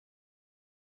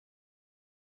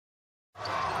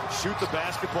shoot the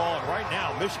basketball. And right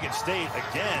now, Michigan State,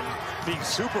 again, being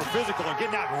super physical and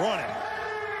getting out and running.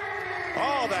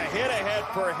 Oh, the hit ahead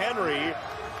for Henry.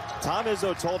 Tom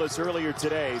Izzo told us earlier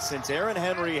today, since Aaron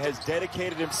Henry has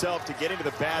dedicated himself to getting to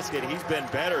the basket, he's been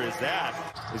better as that.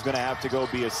 He's going to have to go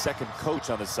be a second coach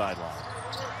on the sideline.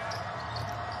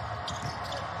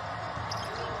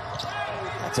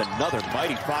 That's another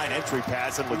mighty fine entry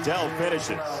pass, and Liddell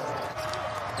finishes.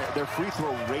 Their free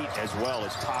throw rate as well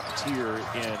is top tier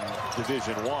in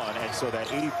Division I, and so that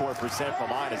 84%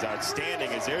 from line is outstanding,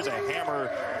 as there's a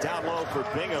hammer down low for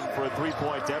Bingham for a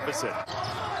three-point deficit.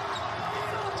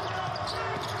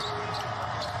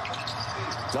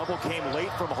 Double came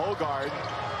late from Hogard.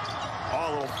 Oh,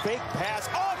 a little fake pass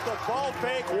off the ball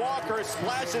fake. Walker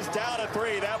splashes down a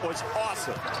three. That was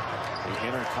awesome. The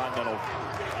Intercontinental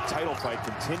title fight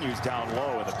continues down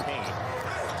low in the paint.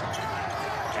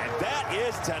 And that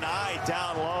is denied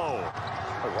down low.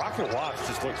 But Rocket Watts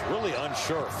just looks really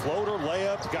unsure. Floater,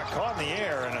 layup, got caught in the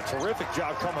air, and a terrific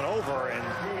job coming over. And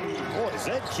boy, is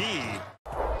that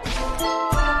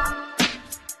key.